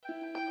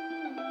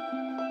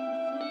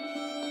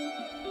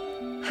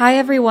Hi,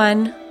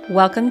 everyone.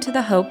 Welcome to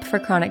the Hope for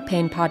Chronic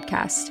Pain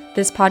podcast.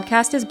 This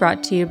podcast is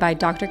brought to you by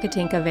Dr.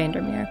 Katinka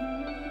Vandermeer.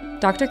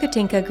 Dr.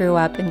 Katinka grew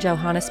up in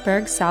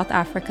Johannesburg, South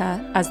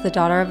Africa, as the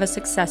daughter of a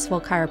successful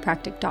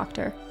chiropractic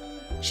doctor.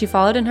 She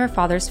followed in her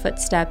father's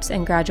footsteps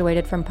and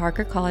graduated from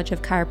Parker College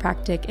of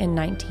Chiropractic in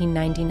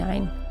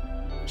 1999.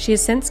 She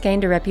has since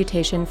gained a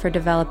reputation for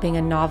developing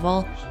a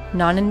novel,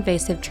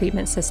 non-invasive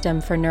treatment system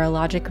for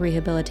neurologic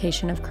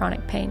rehabilitation of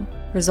chronic pain,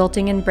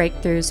 resulting in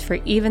breakthroughs for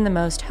even the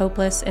most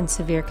hopeless and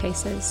severe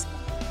cases.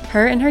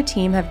 Her and her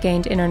team have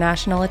gained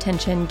international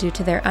attention due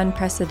to their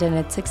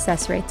unprecedented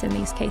success rates in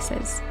these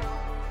cases.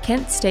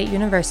 Kent State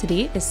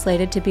University is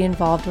slated to be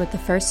involved with the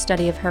first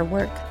study of her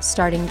work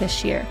starting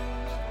this year.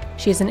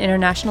 She is an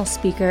international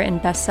speaker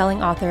and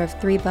best-selling author of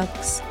 3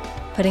 books,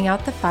 Putting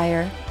Out the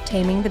Fire,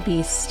 Taming the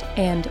Beast,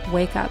 and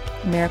Wake Up,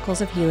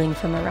 Miracles of Healing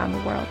from Around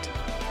the World.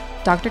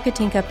 Dr.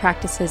 Katinka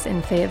practices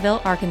in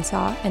Fayetteville,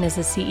 Arkansas, and is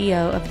the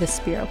CEO of the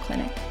Spiro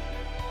Clinic.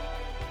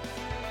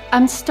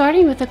 I'm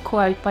starting with a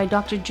quote by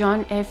Dr.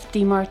 John F.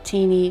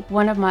 DeMartini,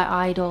 one of my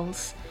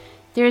idols.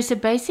 There is a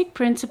basic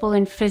principle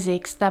in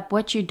physics that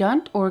what you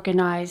don't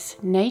organize,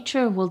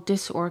 nature will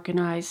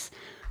disorganize.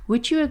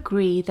 Would you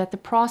agree that the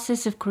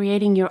process of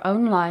creating your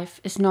own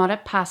life is not a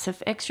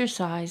passive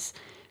exercise?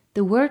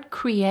 The word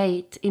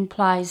create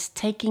implies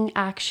taking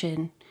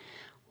action.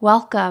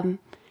 Welcome.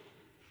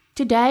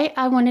 Today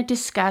I want to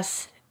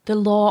discuss the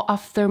law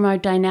of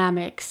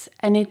thermodynamics,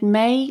 and it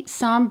may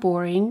sound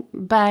boring,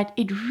 but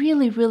it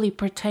really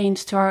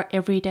pertains to our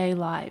everyday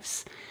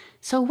lives.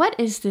 So what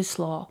is this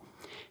law?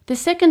 The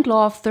second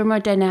law of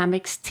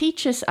thermodynamics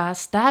teaches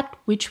us that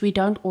which we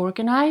don't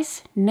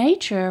organize,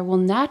 nature will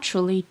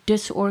naturally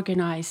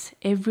disorganize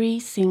every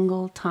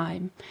single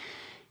time.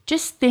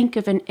 Just think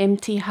of an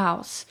empty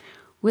house.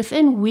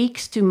 Within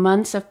weeks to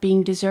months of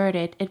being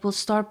deserted, it will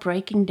start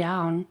breaking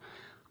down.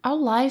 Our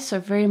lives are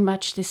very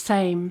much the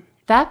same.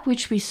 That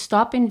which we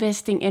stop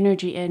investing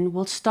energy in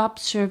will stop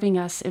serving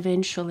us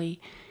eventually.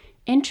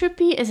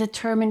 Entropy is a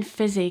term in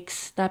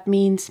physics that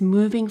means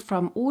moving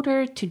from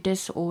order to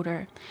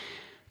disorder.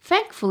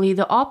 Thankfully,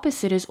 the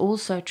opposite is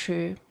also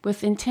true.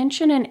 With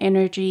intention and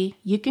energy,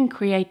 you can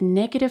create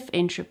negative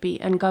entropy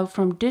and go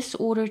from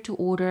disorder to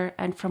order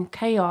and from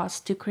chaos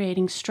to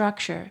creating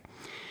structure.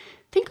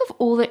 Think of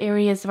all the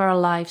areas of our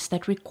lives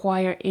that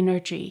require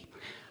energy.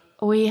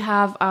 We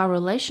have our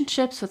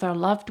relationships with our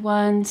loved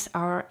ones,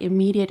 our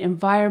immediate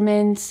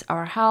environments,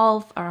 our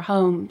health, our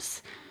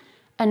homes.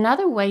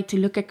 Another way to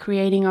look at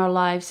creating our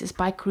lives is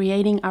by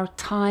creating our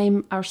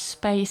time, our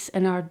space,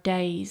 and our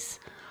days.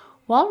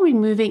 While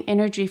removing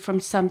energy from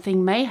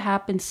something may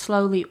happen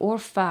slowly or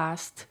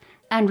fast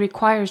and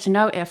requires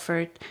no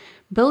effort,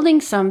 building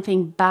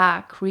something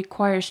back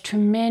requires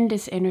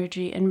tremendous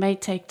energy and may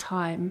take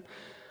time.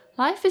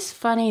 Life is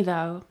funny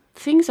though.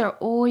 Things are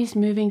always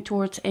moving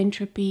towards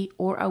entropy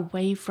or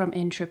away from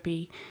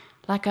entropy.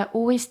 Like I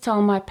always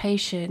tell my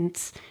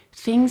patients,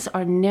 things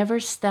are never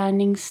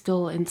standing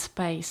still in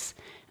space,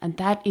 and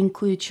that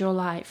includes your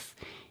life.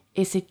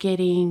 Is it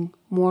getting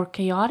more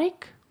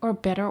chaotic or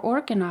better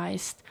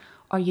organized?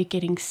 Are you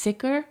getting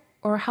sicker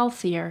or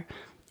healthier?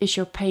 Is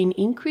your pain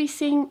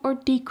increasing or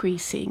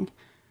decreasing?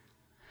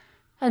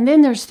 And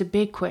then there's the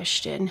big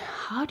question,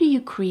 how do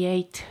you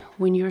create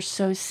when you're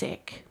so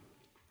sick?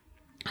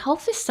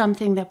 Health is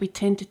something that we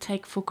tend to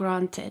take for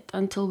granted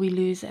until we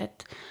lose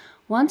it.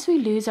 Once we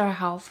lose our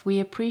health, we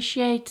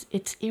appreciate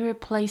its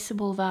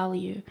irreplaceable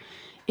value.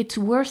 It's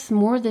worth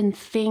more than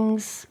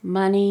things,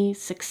 money,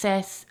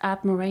 success,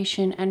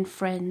 admiration, and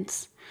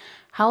friends.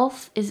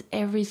 Health is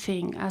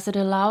everything, as it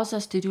allows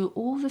us to do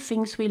all the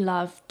things we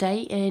love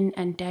day in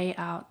and day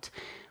out.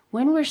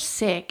 When we're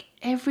sick,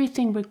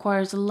 everything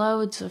requires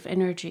loads of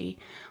energy.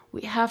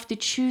 We have to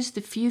choose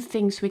the few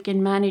things we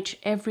can manage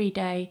every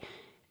day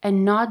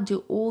and not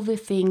do all the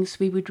things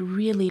we would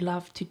really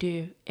love to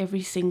do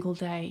every single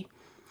day.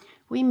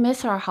 We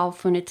miss our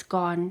health when it's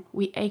gone.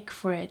 We ache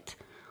for it.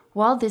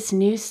 While this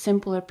new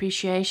simple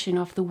appreciation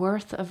of the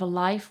worth of a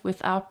life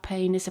without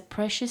pain is a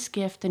precious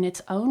gift in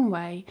its own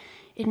way,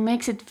 it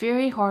makes it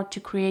very hard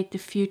to create the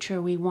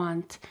future we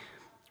want.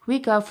 We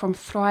go from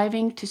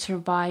thriving to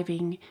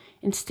surviving.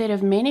 Instead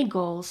of many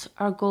goals,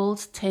 our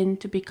goals tend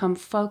to become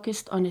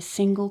focused on a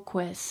single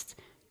quest,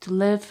 to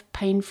live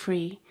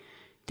pain-free.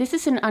 This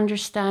is an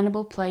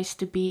understandable place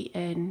to be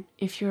in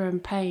if you're in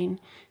pain.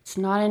 It's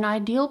not an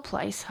ideal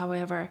place,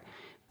 however.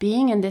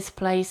 Being in this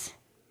place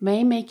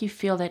may make you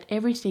feel that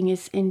everything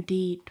is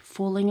indeed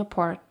falling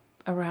apart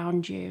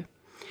around you.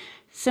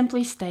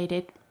 Simply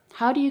stated,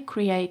 how do you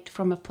create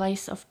from a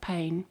place of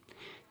pain?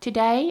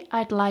 Today,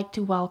 I'd like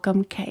to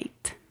welcome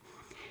Kate.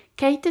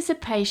 Kate is a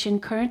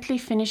patient currently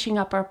finishing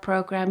up our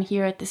program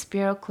here at the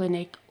Spiro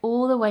Clinic,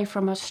 all the way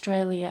from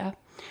Australia.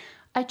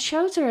 I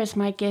chose her as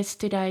my guest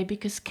today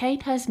because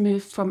Kate has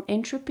moved from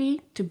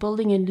entropy to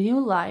building a new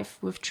life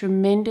with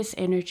tremendous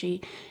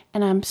energy,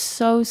 and I'm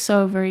so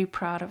very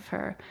proud of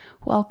her.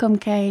 Welcome,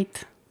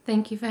 Kate.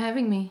 Thank you for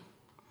having me.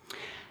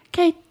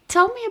 Kate,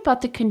 tell me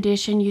about the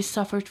condition you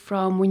suffered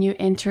from when you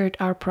entered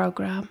our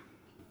program.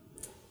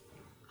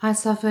 I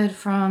suffered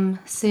from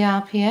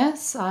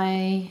CRPS.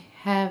 I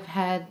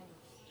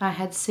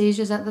had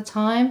seizures at the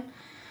time.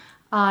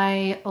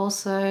 I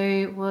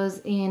also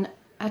was in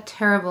a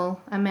terrible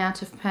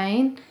amount of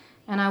pain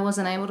and I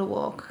wasn't able to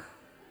walk.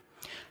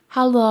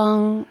 How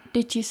long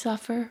did you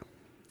suffer?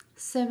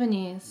 7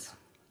 years.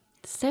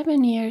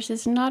 7 years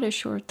is not a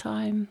short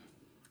time.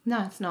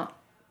 No, it's not.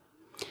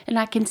 And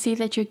I can see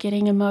that you're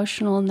getting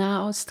emotional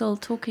now, still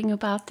talking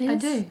about this. I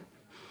do.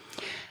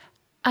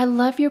 I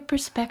love your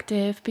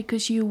perspective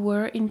because you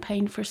were in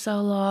pain for so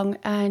long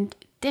and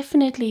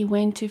definitely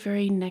went to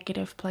very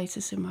negative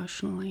places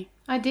emotionally.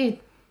 I did.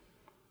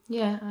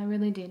 Yeah, I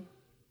really did.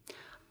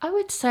 I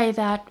would say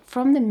that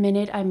from the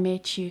minute I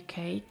met you,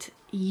 Kate,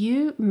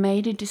 you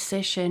made a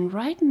decision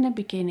right in the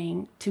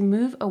beginning to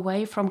move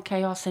away from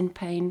chaos and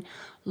pain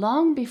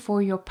long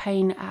before your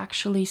pain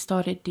actually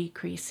started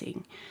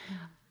decreasing.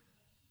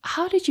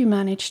 How did you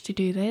manage to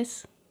do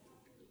this?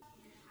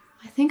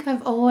 I think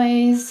I've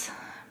always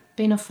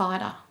been a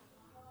fighter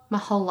my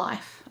whole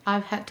life.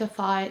 I've had to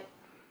fight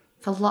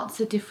for lots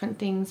of different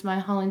things my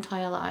whole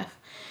entire life.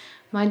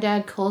 My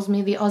dad calls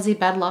me the Aussie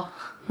battler.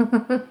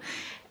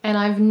 And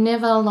I've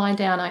never lied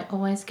down. I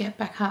always get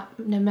back up,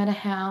 no matter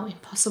how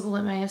impossible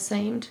it may have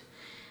seemed.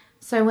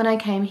 So when I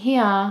came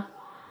here,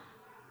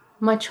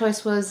 my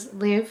choice was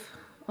live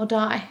or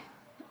die.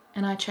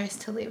 And I chose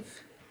to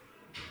live.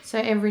 So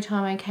every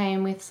time I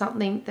came with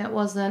something that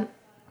wasn't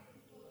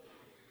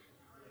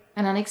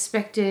an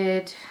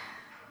unexpected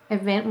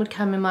event would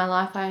come in my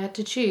life, I had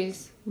to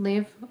choose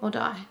live or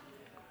die.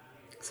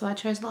 So I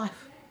chose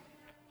life.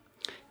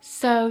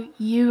 So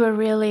you were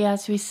really,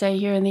 as we say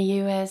here in the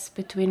US,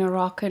 between a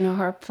rock and a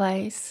hard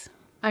place.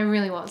 I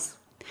really was.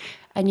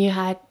 And you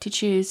had to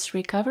choose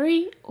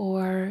recovery,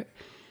 or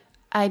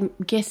I'm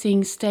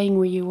guessing staying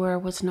where you were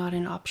was not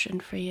an option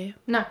for you.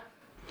 No,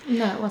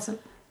 it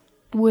wasn't.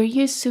 Were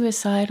you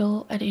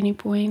suicidal at any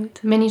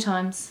point? Many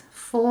times.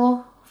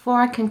 Four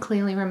I can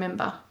clearly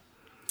remember.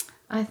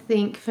 I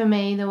think for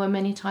me, there were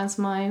many times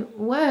my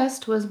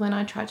worst was when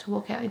I tried to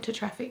walk out into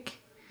traffic.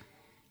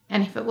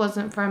 And if it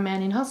wasn't for a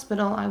man in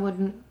hospital, I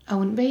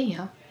wouldn't be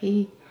here.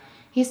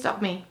 He stopped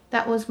me.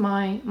 That was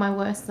my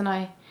worst, and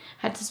I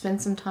had to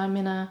spend some time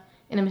in a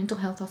mental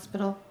health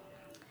hospital.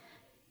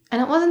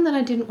 And it wasn't that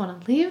I didn't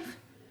want to live.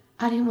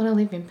 I didn't want to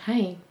live in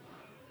pain.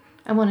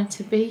 I wanted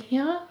to be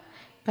here,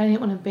 but I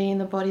didn't want to be in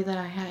the body that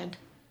I had.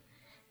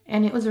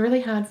 And it was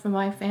really hard for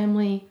my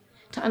family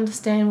to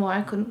understand why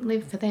I couldn't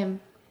live for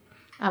them.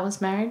 I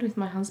was married with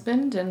my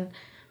husband and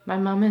my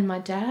mum and my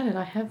dad, and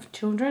I have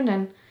children,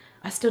 and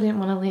I still didn't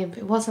want to live.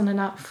 It wasn't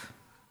enough.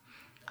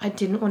 I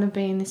didn't want to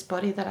be in this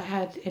body that I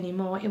had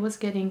anymore. It was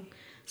getting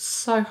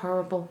so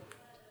horrible.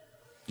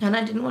 And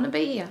I didn't want to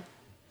be here.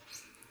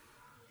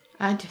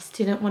 I just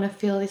didn't want to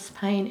feel this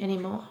pain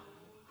anymore.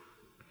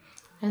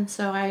 And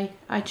so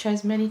I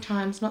chose many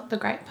times not the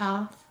great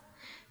path,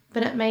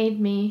 but it made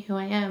me who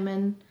I am,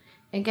 and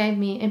it gave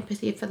me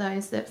empathy for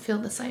those that feel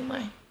the same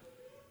way.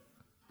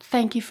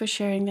 Thank you for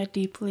sharing that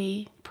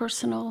deeply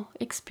personal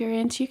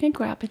experience. You can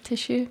grab a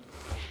tissue.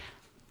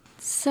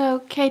 So,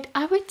 Kate,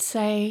 I would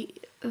say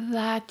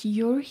that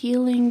your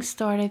healing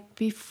started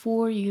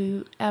before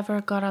you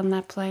ever got on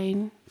that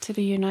plane to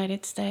the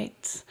United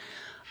States,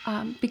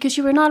 because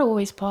you were not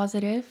always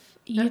positive.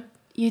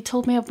 You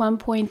told me at one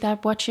point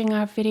that watching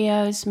our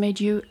videos made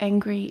you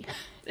angry.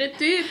 It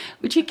did.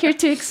 Would you care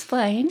to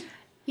explain?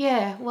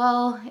 Yeah,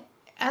 well,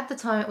 at the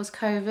time it was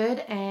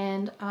COVID,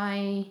 and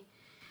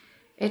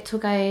it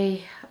took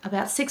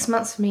about 6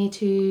 months for me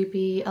to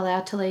be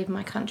allowed to leave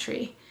my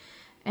country.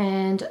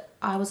 And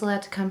I was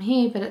allowed to come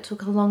here, but it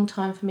took a long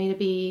time for me to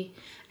be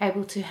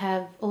able to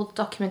have all the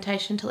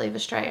documentation to leave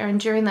Australia. And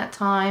during that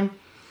time,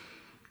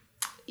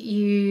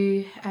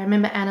 I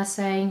remember Anna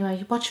saying,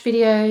 you watch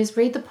videos,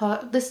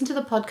 listen to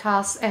the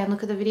podcasts and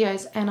look at the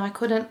videos. And I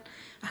could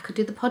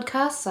do the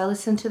podcasts. I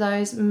listened to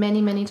those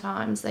many, many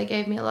times. They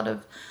gave me a lot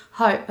of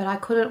hope, but I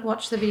couldn't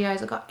watch the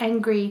videos. I got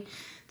angry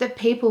that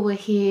people were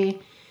here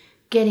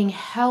getting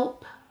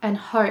help and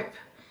hope,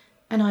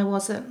 and I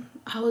wasn't.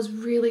 I was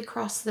really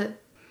cross that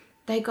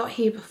they got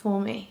here before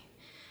me,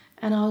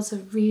 and I was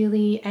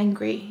really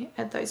angry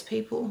at those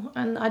people,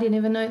 and I didn't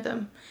even know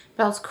them,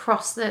 but I was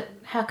cross that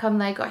how come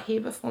they got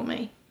here before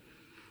me.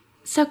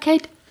 So,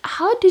 Kate,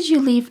 how did you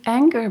leave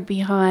anger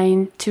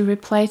behind to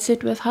replace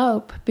it with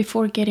hope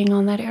before getting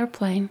on that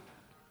airplane?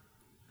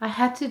 I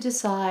had to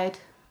decide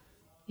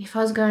if I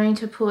was going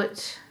to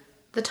put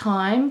the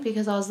time,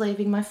 because I was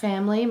leaving my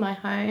family, my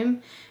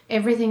home,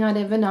 everything I'd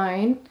ever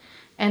known,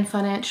 and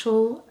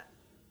financial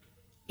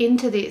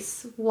into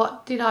this.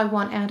 What did I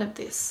want out of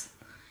this?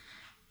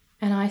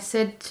 And I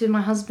said to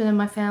my husband and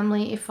my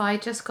family, if I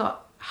just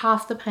got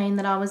half the pain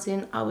that I was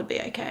in, I would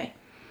be okay.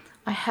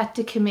 I had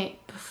to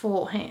commit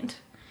beforehand.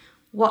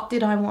 What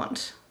did I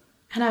want?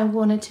 And I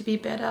wanted to be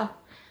better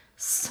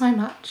so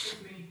much,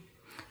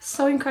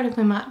 so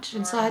incredibly much,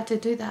 and so I had to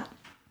do that.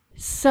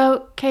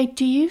 So, Kate,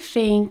 do you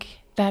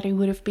think that it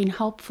would have been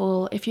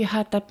helpful if you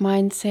had that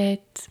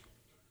mindset,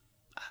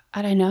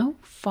 I don't know,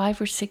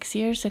 5 or 6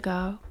 years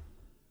ago?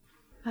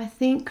 I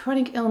think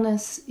chronic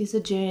illness is a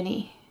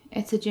journey.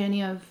 It's a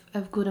journey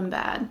of good and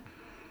bad.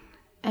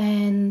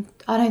 And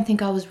I don't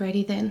think I was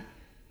ready then.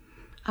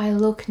 I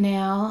look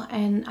now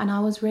and I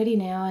was ready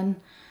now, and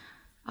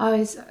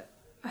I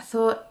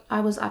thought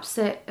I was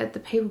upset at the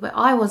people, but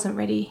I wasn't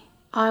ready.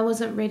 I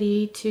wasn't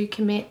ready to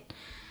commit. It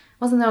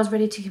wasn't that I was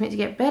ready to commit to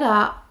get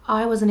better.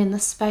 I wasn't in the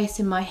space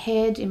in my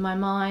head, in my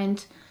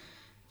mind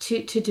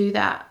to do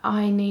that.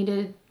 I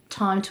needed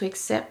time to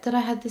accept that I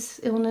had this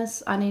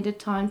illness. I needed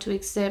time to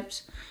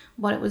accept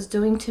what it was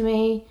doing to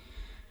me.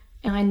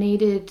 And I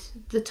needed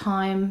the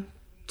time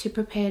to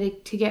prepare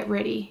to get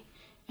ready.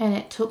 And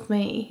it took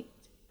me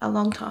a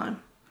long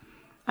time.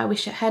 I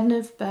wish it hadn't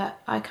have, but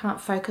I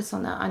can't focus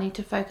on that. I need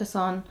to focus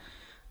on,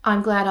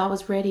 I'm glad I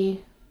was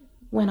ready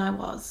when I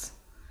was.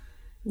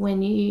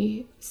 When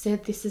you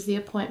said this is the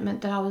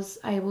appointment, that I was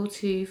able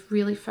to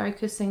really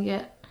focus and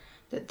get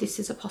that this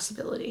is a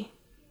possibility.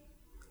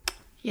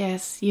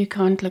 Yes, you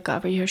can't look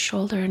over your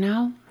shoulder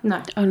now.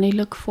 No. Only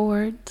look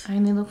forward.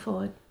 Only look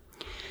forward.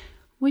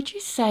 Would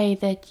you say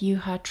that you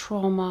had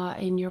trauma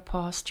in your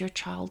past, your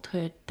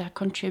childhood, that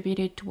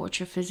contributed towards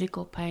your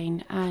physical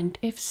pain? And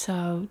if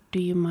so, do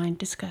you mind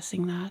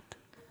discussing that?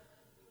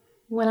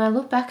 When I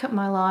look back at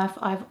my life,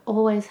 I've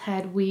always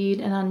had weird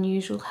and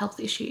unusual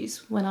health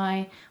issues. When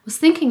I was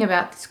thinking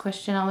about this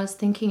question, I was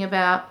thinking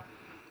about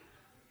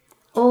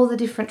all the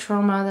different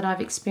trauma that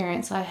I've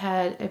experienced. I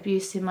had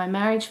abuse in my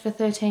marriage for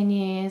 13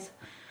 years.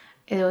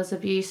 There was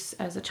abuse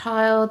as a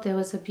child. There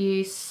was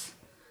abuse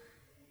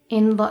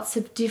in lots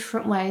of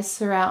different ways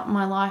throughout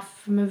my life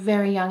from a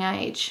very young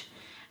age.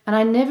 And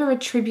I never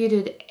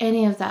attributed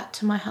any of that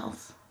to my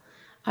health.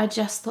 I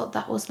just thought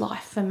that was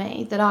life for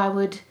me, that I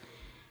would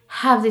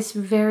have this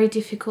very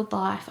difficult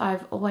life.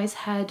 I've always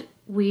had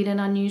weird and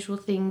unusual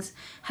things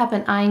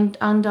happen. I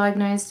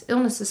undiagnosed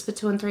illnesses for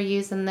 2 and 3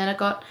 years, and then it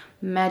got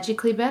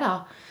magically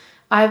better.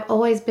 I've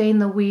always been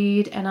the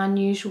weird and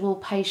unusual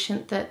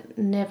patient that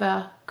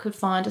never could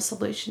find a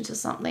solution to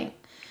something.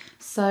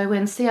 So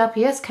when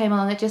CRPS came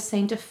along, it just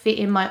seemed to fit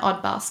in my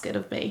odd basket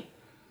of me.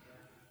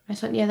 I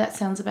thought, yeah, that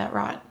sounds about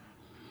right.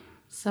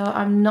 So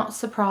I'm not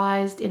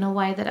surprised in a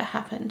way that it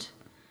happened,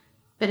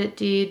 but it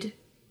did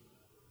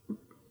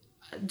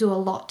do a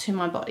lot to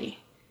my body.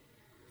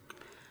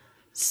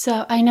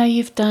 So I know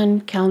you've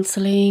done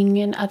counseling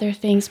and other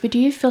things, but do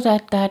you feel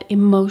that that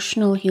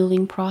emotional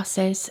healing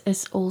process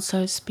is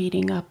also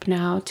speeding up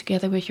now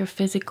together with your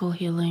physical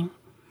healing?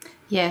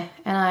 Yeah,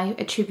 and I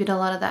attribute a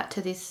lot of that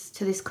to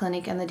this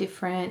clinic and the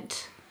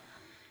different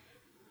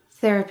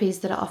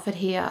therapies that are offered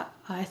here.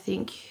 I don't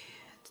think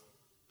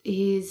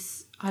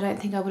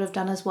I would have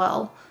done as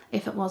well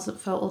if it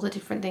wasn't for all the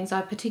different things.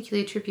 I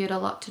particularly attribute a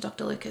lot to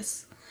Dr.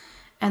 Lucas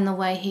and the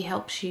way he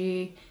helps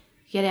you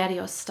get out of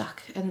your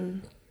stuck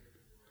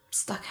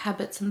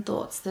habits and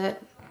thoughts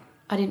that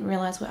I didn't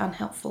realise were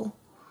unhelpful.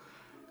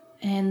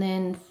 And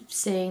then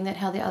seeing that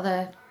how the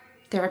other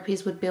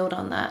therapies would build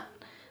on that.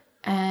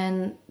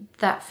 And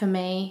that for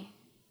me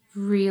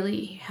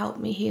really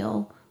helped me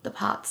heal the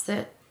parts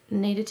that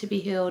needed to be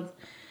healed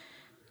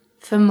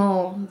for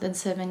more than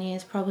 7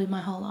 years, probably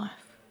my whole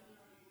life.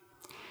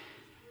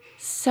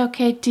 So,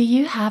 Kate, do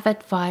you have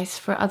advice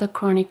for other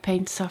chronic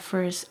pain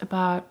sufferers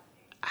about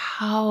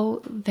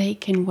how they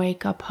can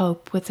wake up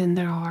hope within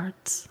their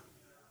hearts?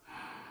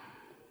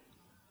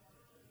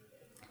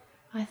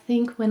 I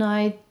think when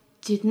I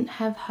didn't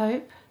have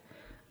hope,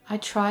 I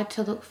tried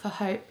to look for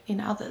hope in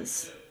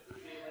others.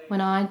 When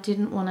I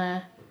didn't want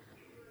to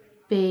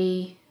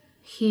be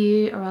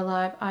here or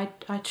alive, I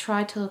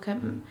tried to look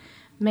at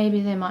maybe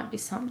there might be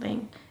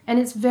something. And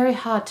it's very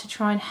hard to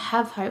try and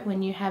have hope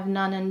when you have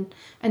none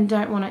and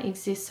don't want to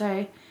exist.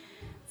 So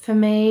for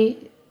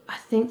me, I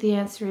think the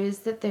answer is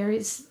that there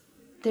is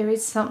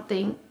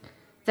something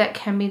that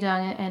can be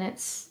done, and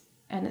it's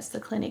the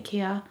clinic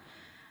here.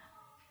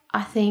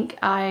 I think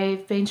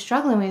I've been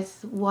struggling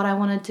with what I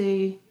want to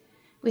do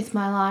with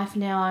my life.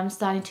 Now I'm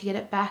starting to get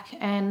it back,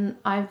 and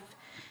I've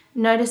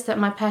noticed that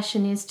my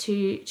passion is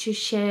to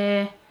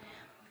share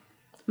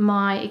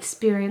my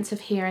experience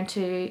of here and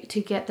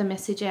to get the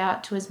message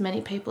out to as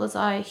many people as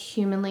I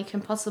humanly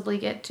can possibly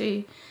get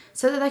to,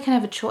 so that they can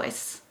have a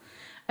choice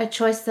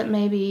that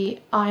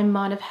maybe I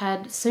might have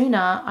had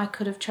sooner, I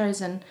could have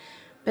chosen,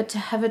 but to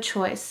have a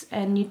choice.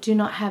 And you do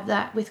not have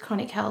that with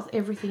chronic health.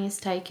 Everything is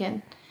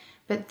taken.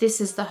 But this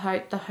is the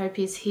hope. The hope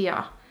is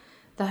here.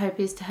 The hope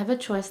is to have a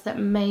choice that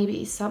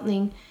maybe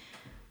something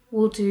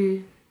will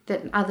do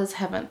that others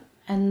haven't.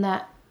 And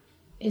that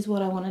is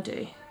what I want to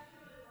do.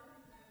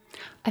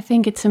 I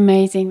think it's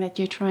amazing that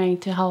you're trying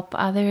to help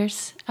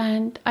others,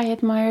 and I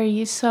admire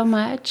you so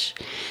much.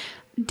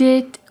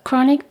 Did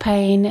chronic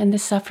pain and the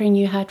suffering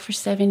you had for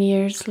 7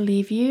 years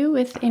leave you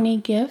with any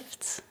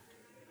gifts?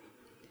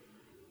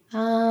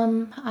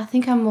 I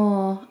think I'm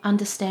more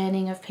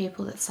understanding of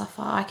people that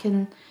suffer.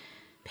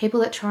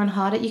 People that try and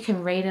hide it, you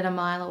can read it a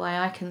mile away.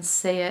 I can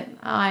see it.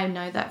 I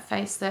know that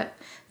face,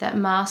 that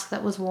mask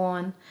that was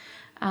worn.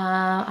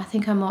 I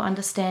think I'm more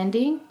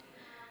understanding.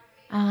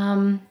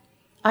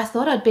 I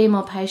thought I'd be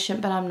more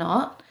patient, but I'm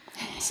not.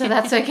 So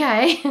that's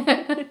okay.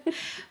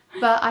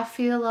 But I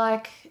feel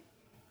like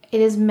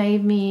it has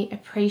made me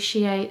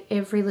appreciate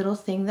every little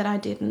thing that I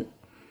didn't.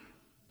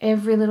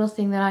 Every little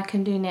thing that I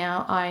can do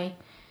now,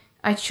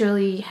 I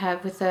truly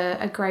have with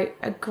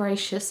a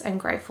gracious and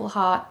grateful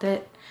heart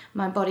that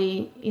my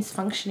body is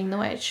functioning the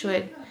way it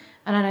should.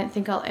 And I don't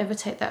think I'll ever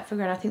take that for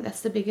granted. I think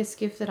that's the biggest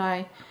gift that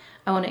I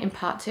want to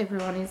impart to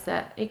everyone, is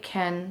that it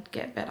can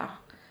get better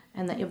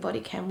and that your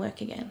body can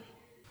work again.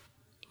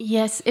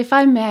 Yes, if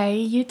I may,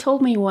 you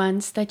told me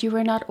once that you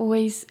were not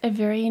always a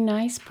very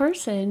nice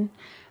person.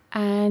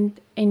 And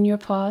in your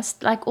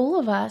past, like all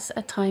of us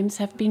at times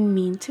have been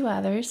mean to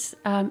others.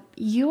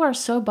 You are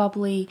so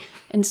bubbly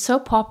and so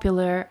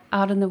popular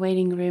out in the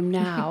waiting room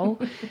now.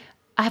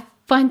 I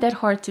find that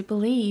hard to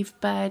believe,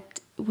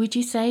 but would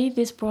you say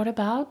this brought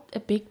about a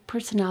big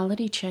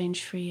personality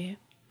change for you?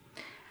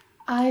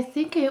 I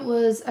think it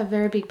was a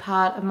very big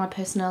part of my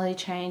personality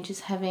change,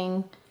 is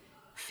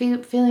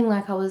feeling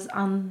like I was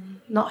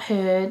not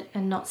heard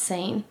and not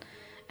seen.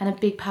 And a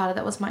big part of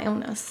that was my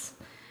illness.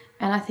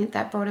 And I think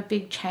that brought a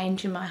big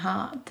change in my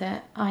heart,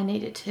 that I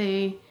needed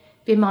to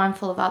be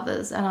mindful of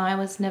others, and I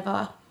was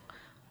never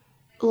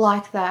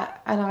like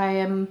that.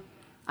 And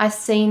I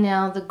see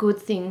now the good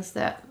things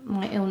that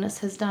my illness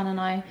has done, and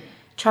I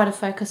try to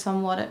focus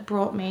on what it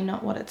brought me,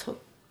 not what it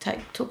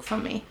took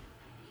from me.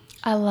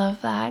 I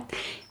love that.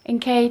 And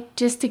Kate,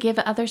 just to give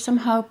others some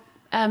hope,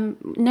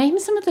 name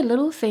some of the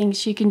little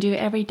things you can do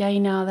every day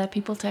now that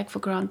people take for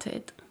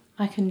granted.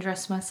 I can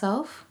dress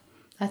myself.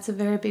 That's a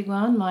very big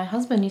one. My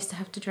husband used to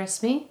have to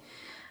dress me.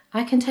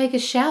 I can take a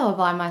shower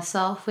by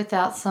myself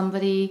without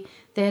somebody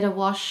there to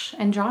wash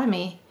and dry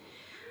me.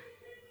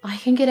 I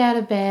can get out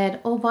of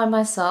bed all by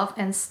myself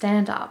and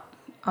stand up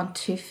on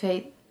 2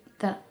 feet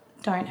that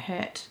don't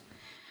hurt.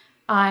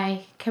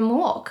 I can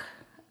walk.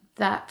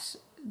 That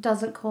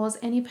doesn't cause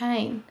any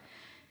pain.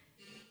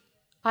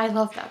 I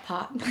love that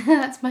part.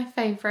 That's my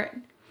favourite.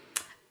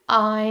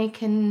 I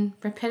can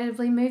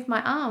repetitively move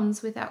my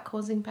arms without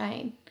causing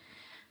pain.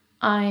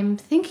 I'm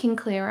thinking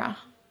clearer.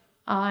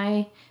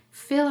 I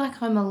feel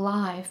like I'm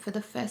alive for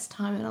the first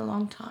time in a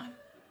long time.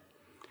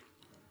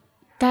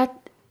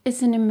 That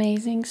is an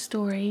amazing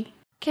story.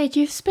 Kate,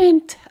 you've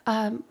spent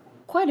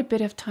quite a bit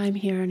of time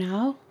here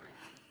now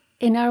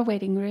in our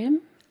waiting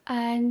room.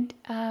 And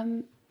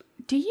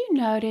do you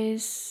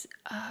notice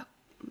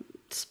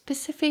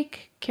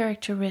specific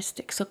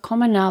characteristics or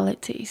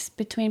commonalities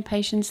between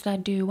patients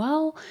that do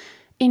well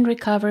in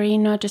recovery,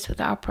 not just with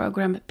our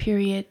program, but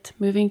period,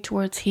 moving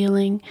towards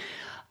healing,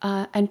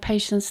 and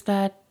patients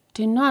that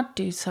do not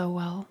do so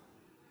well?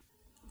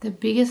 The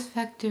biggest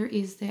factor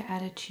is their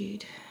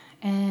attitude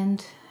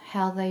and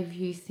how they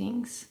view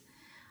things.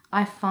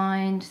 I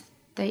find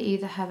they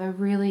either have a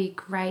really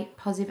great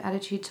positive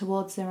attitude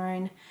towards their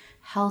own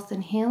health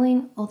and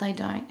healing, or they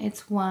don't.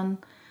 It's one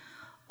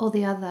or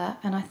the other.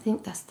 And I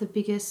think that's the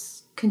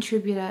biggest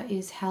contributor,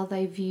 is how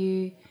they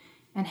view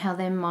and how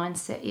their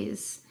mindset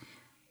is.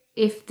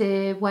 If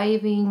they're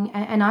waving,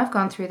 and I've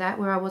gone through that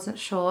where I wasn't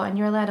sure, and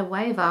you're allowed to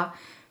waver,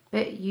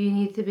 but you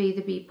need to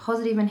either be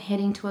positive and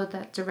heading toward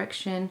that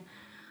direction,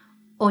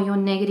 or you're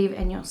negative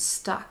and you're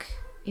stuck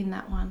in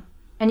that one.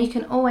 And you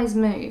can always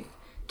move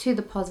to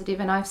the positive,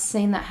 and I've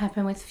seen that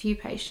happen with few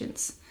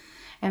patients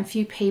and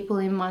few people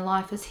in my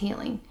life as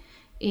healing,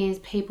 is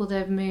people that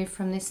have moved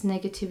from this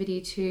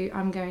negativity to,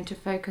 I'm going to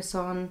focus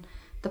on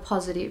the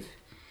positive.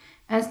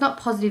 And it's not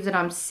positive that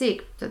I'm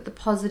sick, but the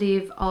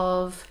positive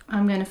of,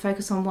 I'm going to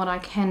focus on what I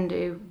can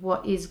do,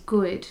 what is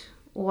good,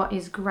 what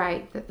is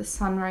great, that the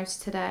sun rose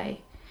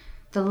today,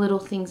 the little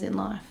things in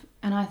life.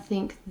 And I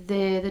think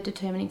they're the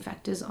determining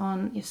factors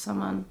on if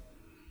someone,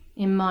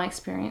 in my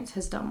experience,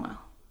 has done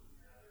well.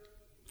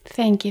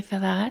 Thank you for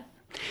that.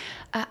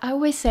 I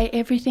always say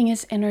everything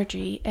is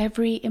energy.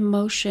 Every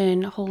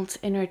emotion holds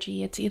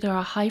energy. It's either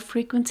a high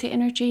frequency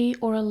energy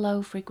or a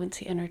low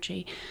frequency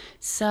energy.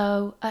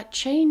 So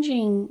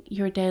changing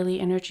your daily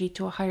energy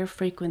to a higher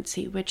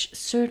frequency, which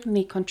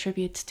certainly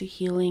contributes to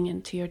healing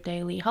and to your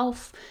daily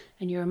health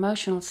and your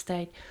emotional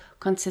state,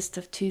 consists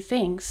of two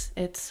things.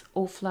 It's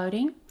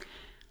offloading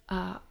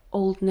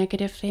old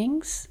negative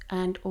things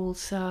and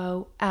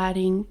also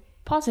adding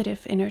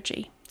positive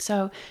energy.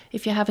 So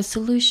if you have a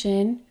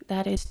solution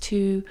that is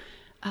too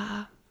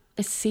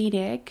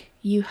acidic,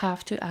 you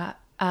have to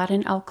add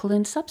an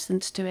alkaline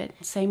substance to it.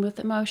 Same with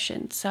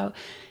emotions. So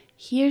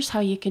here's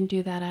how you can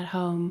do that at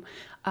home.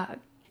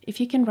 If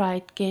you can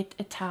get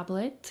a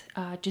tablet,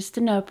 just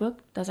a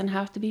notebook, doesn't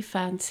have to be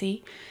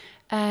fancy,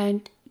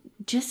 and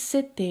just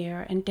sit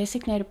there and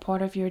designate a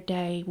part of your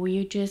day where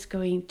you're just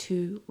going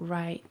to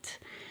write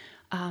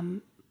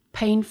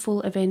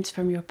painful events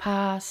from your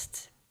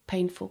past,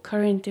 painful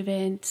current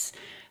events,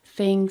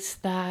 things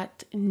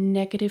that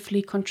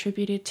negatively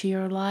contributed to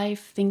your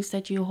life, things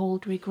that you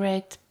hold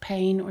regret,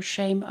 pain, or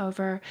shame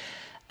over,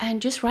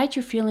 and just write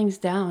your feelings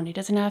down. It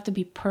doesn't have to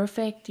be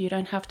perfect. You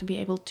don't have to be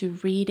able to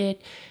read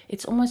it.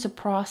 It's almost a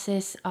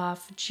process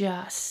of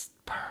just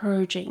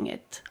purging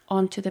it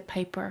onto the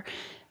paper.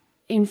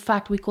 In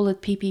fact, we call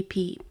it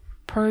PPP,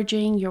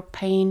 purging your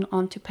pain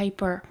onto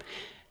paper.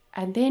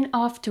 And then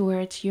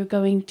afterwards, you're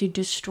going to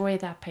destroy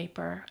that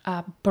paper.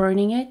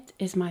 Burning it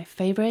is my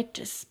favorite.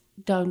 Just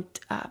don't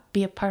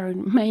be a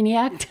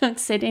pyromaniac. Don't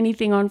set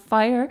anything on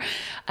fire.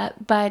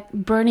 But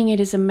burning it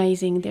is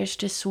amazing. There's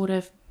just sort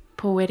of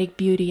poetic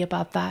beauty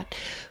about that.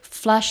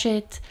 Flush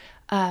it,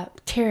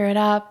 tear it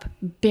up,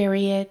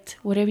 bury it,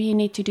 whatever you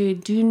need to do.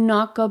 Do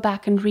not go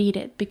back and read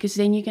it, because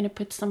then you're going to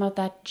put some of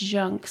that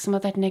junk, some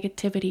of that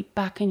negativity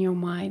back in your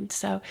mind.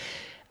 So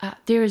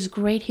there is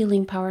great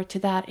healing power to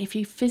that. If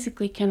you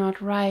physically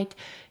cannot write,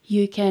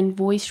 you can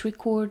voice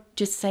record,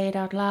 just say it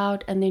out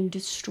loud, and then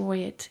destroy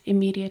it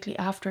immediately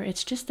after.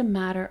 It's just a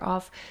matter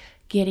of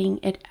getting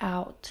it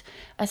out.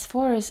 As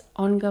far as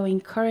ongoing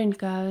current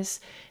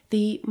goes,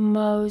 the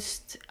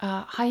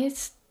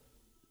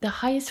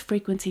highest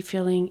frequency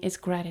feeling is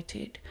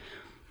gratitude.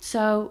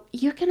 So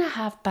you're going to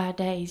have bad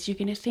days. You're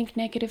going to think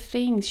negative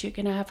things. You're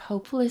going to have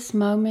hopeless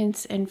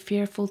moments and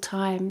fearful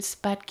times.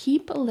 But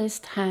keep a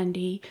list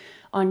handy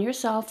on your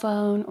cell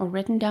phone or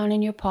written down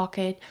in your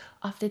pocket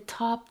of the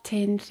top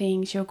 10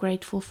 things you're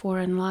grateful for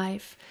in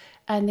life.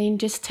 And then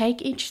just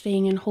take each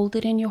thing and hold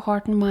it in your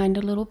heart and mind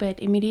a little bit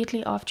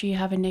immediately after you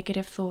have a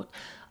negative thought.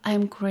 I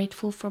am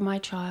grateful for my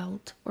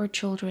child or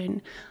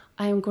children.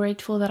 I am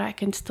grateful that I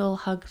can still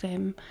hug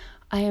them.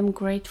 I am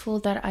grateful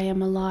that I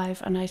am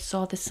alive and I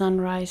saw the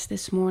sunrise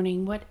this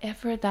morning.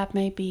 Whatever that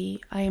may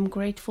be, I am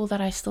grateful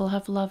that I still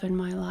have love in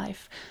my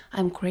life.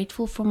 I'm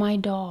grateful for my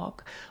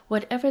dog.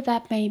 Whatever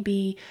that may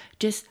be,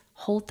 just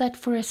hold that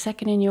for a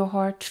second in your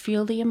heart,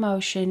 feel the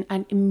emotion,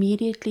 and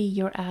immediately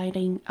you're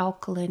adding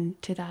alkaline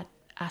to that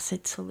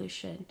acid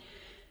solution.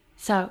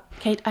 So,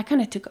 Kate, I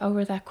kind of took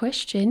over that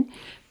question,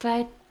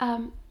 but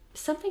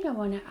something I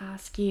want to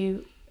ask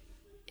you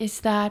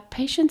is that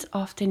patients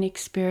often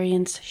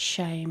experience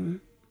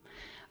shame.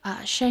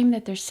 Shame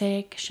that they're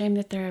sick, shame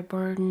that they're a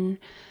burden.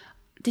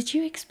 Did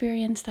you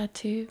experience that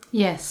too?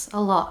 Yes, a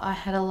lot. I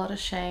had a lot of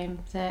shame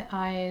that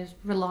I was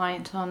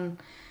reliant on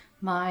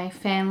my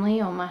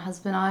family or my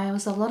husband. I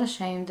was a lot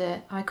ashamed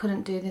that I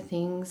couldn't do the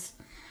things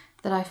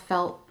that I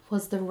felt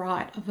was the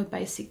right of a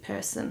basic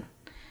person.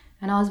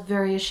 And I was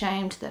very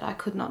ashamed that I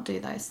could not do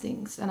those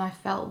things. And I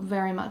felt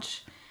very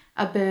much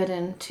a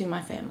burden to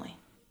my family.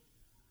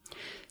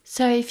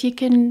 So if you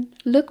can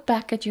look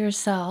back at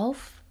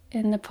yourself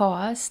in the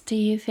past, do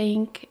you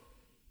think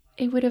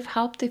it would have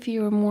helped if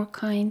you were more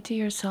kind to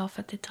yourself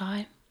at the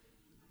time?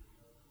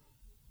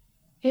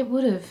 It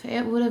would have.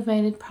 It would have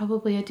made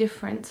probably a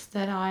difference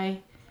that I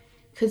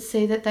could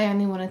see that they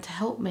only wanted to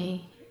help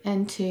me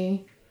and to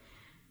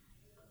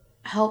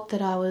help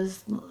that I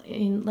was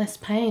in less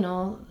pain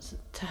or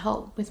to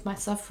help with my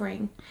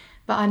suffering.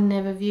 But I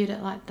never viewed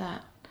it like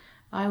that.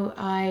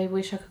 I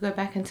wish I could go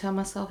back and tell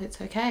myself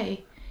it's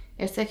okay.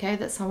 It's okay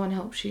that someone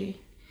helps you,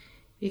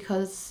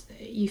 because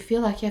you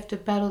feel like you have to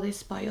battle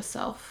this by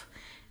yourself.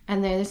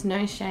 And there's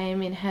no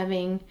shame in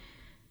having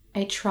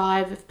a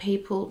tribe of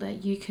people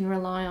that you can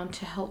rely on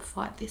to help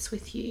fight this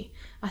with you.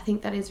 I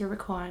think that is a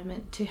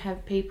requirement, to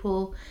have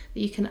people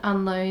that you can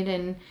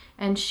unload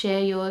and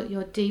share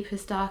your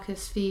deepest,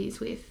 darkest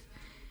fears with.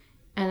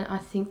 And I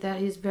think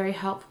that is very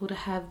helpful to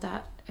have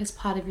that as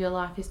part of your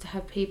life, is to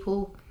have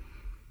people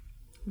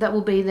that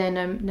will be there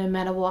no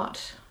matter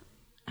what.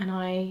 And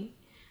I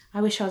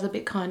wish I was a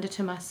bit kinder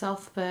to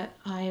myself, but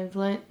I've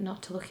learnt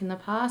not to look in the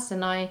past,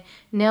 and I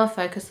now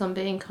focus on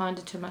being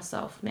kinder to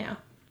myself now.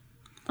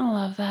 I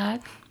love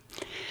that.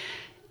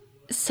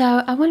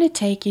 So I want to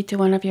take you to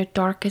one of your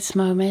darkest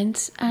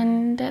moments,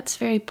 and that's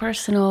very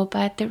personal,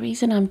 but the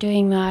reason I'm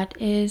doing that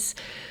is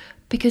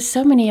because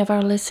so many of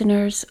our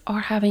listeners are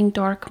having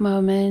dark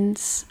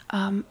moments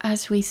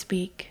as we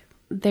speak.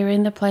 They're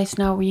in the place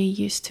now where you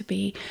used to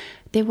be.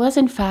 There was,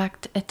 in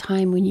fact, a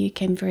time when you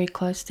came very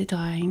close to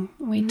dying.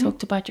 We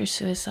talked about your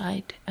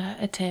suicide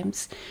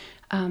attempts.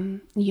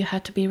 You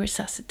had to be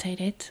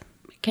resuscitated.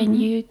 Can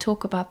you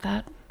talk about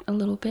that a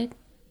little bit?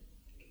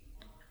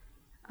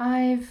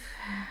 I've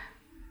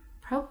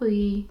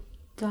probably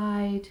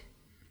died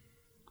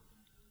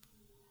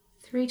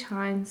 3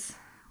 times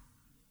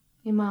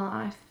in my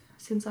life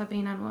since I've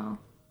been unwell.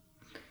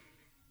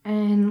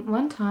 And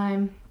one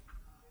time,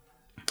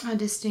 I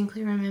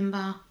distinctly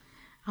remember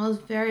I was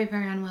very,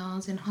 very unwell. I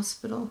was in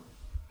hospital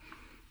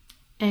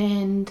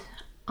and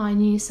I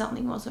knew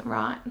something wasn't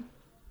right.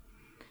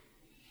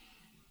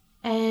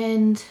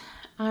 And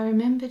I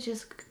remember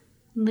just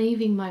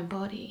leaving my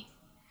body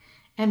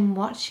and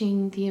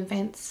watching the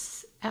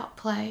events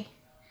outplay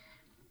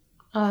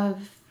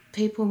of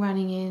people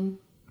running in,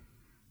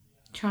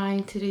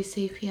 trying to do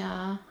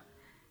CPR.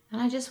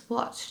 And I just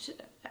watched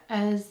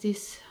as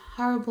this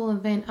horrible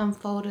event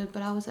unfolded,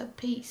 but I was at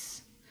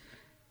peace.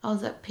 I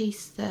was at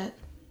peace that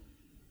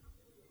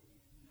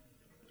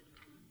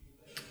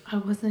I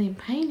wasn't in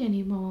pain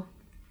anymore.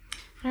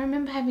 I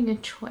remember having a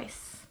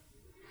choice.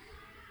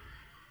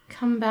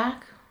 Come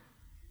back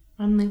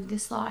and live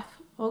this life,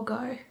 or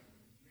go.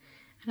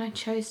 And I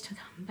chose to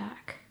come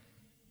back.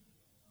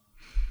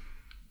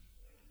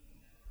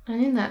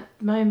 And in that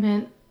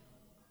moment,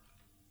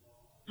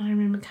 I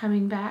remember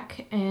coming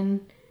back and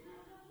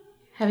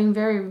having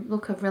very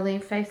look of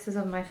relieved faces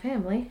of my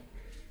family,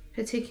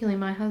 particularly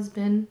my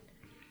husband,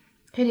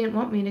 who didn't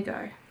want me to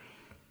go.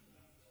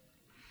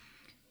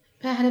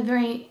 But it had a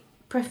very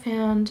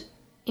profound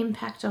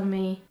impact on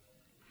me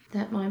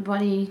that my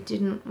body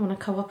didn't want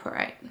to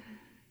cooperate.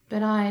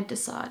 But I had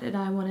decided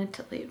I wanted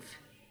to live.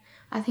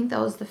 I think that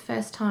was the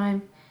first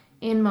time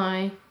in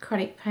my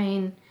chronic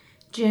pain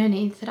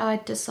journey that I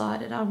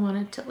decided I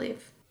wanted to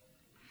live.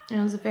 And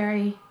it was a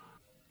very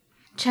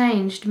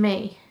changed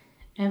me.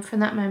 And from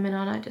that moment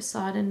on, I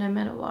decided no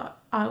matter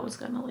what, I was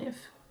going to live.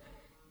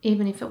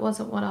 Even if it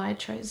wasn't what I had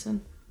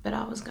chosen, but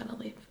I was going to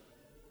live.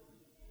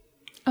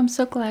 I'm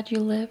so glad you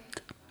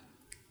lived.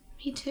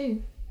 Me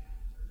too.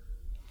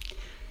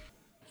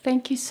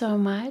 Thank you so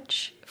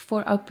much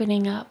for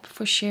opening up,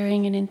 for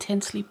sharing an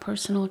intensely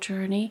personal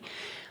journey.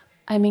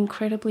 I'm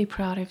incredibly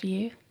proud of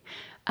you.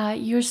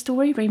 Your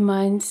story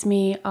reminds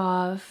me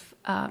of,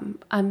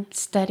 I'm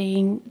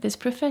studying this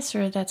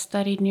professor that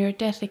studied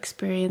near-death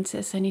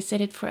experiences, and he said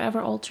it forever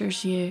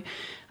alters you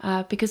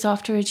because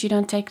afterwards you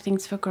don't take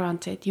things for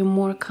granted. You're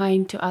more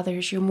kind to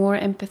others, you're more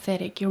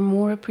empathetic, you're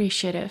more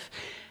appreciative.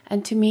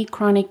 And to me,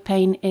 chronic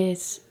pain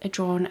is a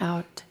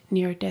drawn-out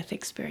near-death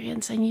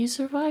experience, and you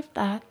survived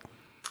that.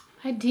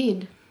 I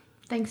did,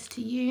 thanks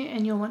to you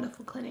and your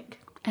wonderful clinic.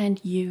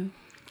 And you.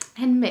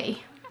 And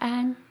me.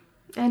 And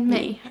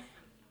me.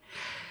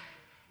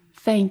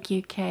 Thank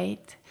you,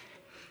 Kate.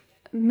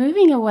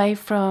 Moving away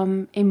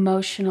from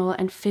emotional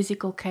and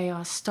physical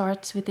chaos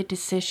starts with a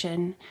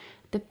decision.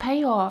 The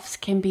payoffs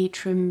can be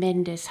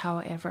tremendous,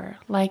 however,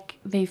 like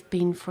they've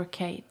been for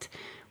Kate.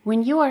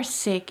 When you are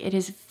sick, it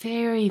is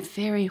very,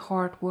 very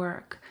hard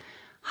work.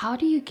 How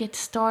do you get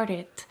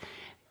started?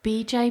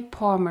 B.J.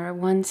 Palmer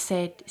once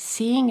said,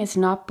 "Seeing is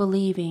not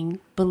believing,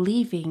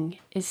 believing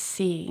is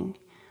seeing."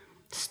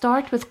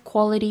 Start with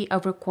quality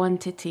over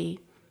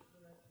quantity.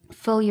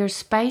 Fill your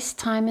space,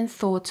 time, and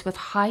thoughts with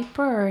high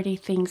priority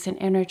things and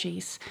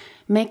energies.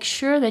 Make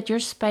sure that your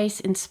space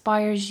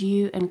inspires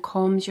you and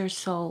calms your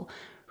soul.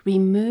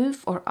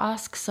 Remove or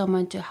ask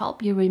someone to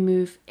help you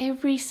remove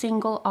every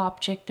single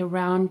object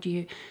around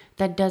you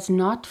that does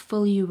not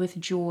fill you with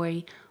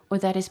joy or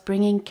that is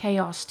bringing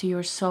chaos to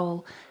your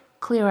soul.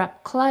 Clear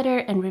up clutter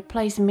and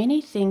replace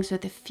many things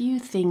with a few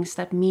things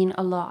that mean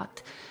a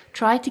lot.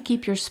 Try to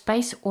keep your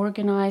space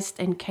organized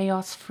and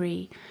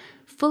chaos-free.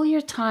 Fill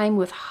your time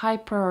with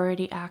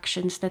high-priority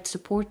actions that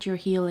support your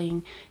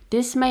healing.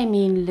 This may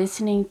mean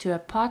listening to a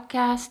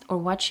podcast or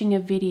watching a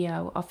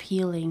video of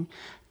healing.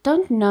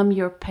 Don't numb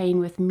your pain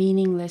with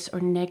meaningless or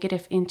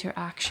negative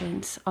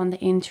interactions on the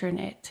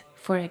internet,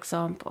 for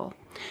example.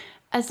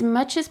 As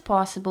much as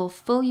possible,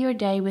 fill your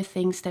day with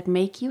things that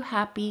make you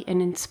happy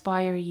and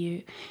inspire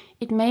you.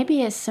 It may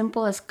be as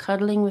simple as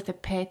cuddling with a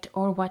pet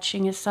or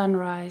watching a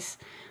sunrise.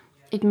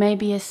 It may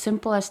be as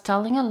simple as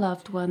telling a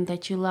loved one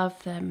that you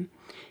love them.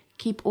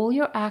 Keep all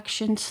your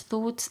actions,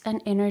 thoughts,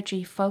 and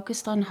energy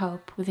focused on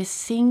hope with a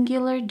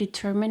singular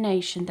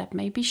determination that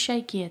may be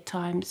shaky at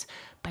times,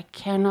 but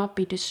cannot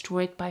be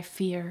destroyed by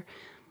fear.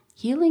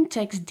 Healing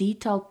takes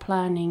detailed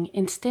planning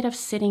instead of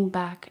sitting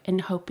back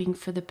and hoping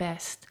for the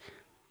best.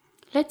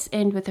 Let's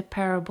end with a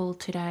parable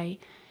today.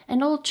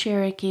 An old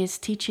Cherokee is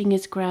teaching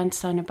his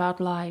grandson about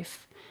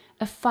life.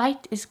 "A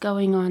fight is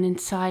going on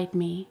inside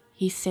me,"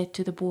 he said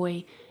to the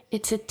boy.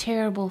 "It's a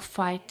terrible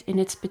fight,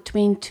 and it's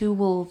between two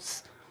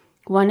wolves.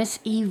 One is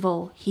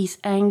evil. He's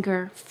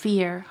anger,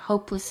 fear,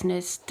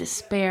 hopelessness,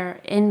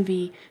 despair,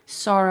 envy,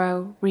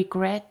 sorrow,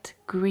 regret,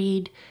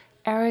 greed,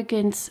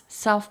 arrogance,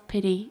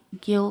 self-pity,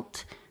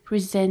 guilt,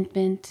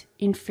 resentment,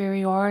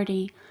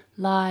 inferiority,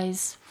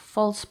 lies,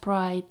 false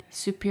pride,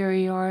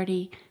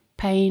 superiority,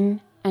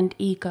 pain, and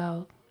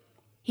ego."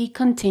 He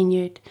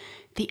continued,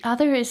 "The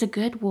other is a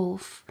good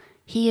wolf.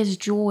 He is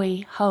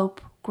joy,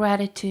 hope,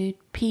 gratitude,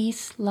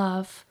 peace,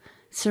 love,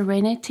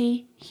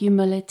 serenity,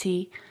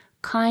 humility,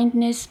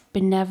 kindness,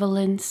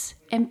 benevolence,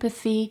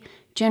 empathy,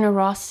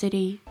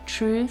 generosity,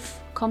 truth,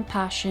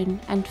 compassion,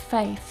 and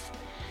faith.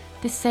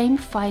 The same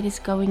fight is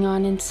going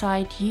on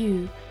inside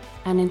you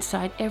and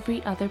inside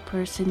every other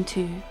person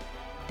too."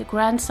 The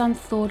grandson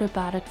thought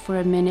about it for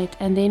a minute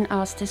and then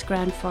asked his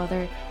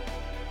grandfather,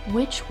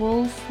 "Which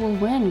wolf will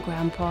win,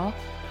 Grandpa?"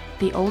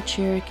 The old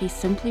Cherokee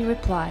simply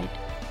replied,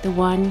 "The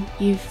one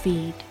you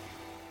feed."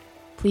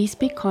 Please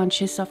be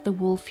conscious of the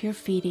wolf you're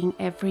feeding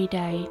every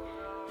day.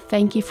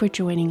 Thank you for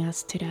joining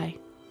us today.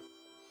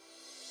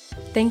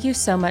 Thank you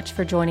so much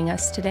for joining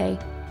us today.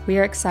 We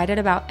are excited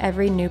about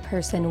every new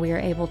person we are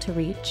able to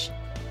reach.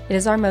 It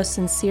is our most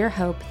sincere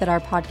hope that our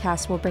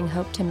podcast will bring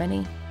hope to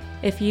many.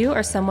 If you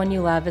or someone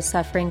you love is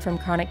suffering from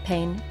chronic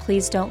pain,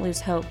 please don't lose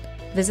hope.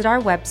 Visit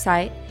our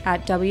website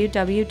at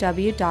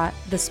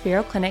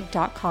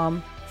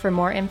www.thespiroclinic.com for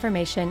more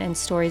information and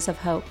stories of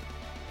hope.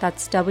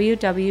 That's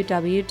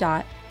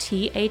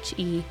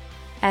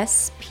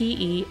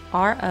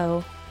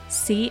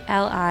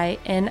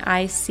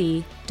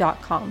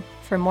www.thesperoclinic.com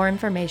for more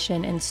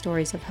information and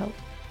stories of hope.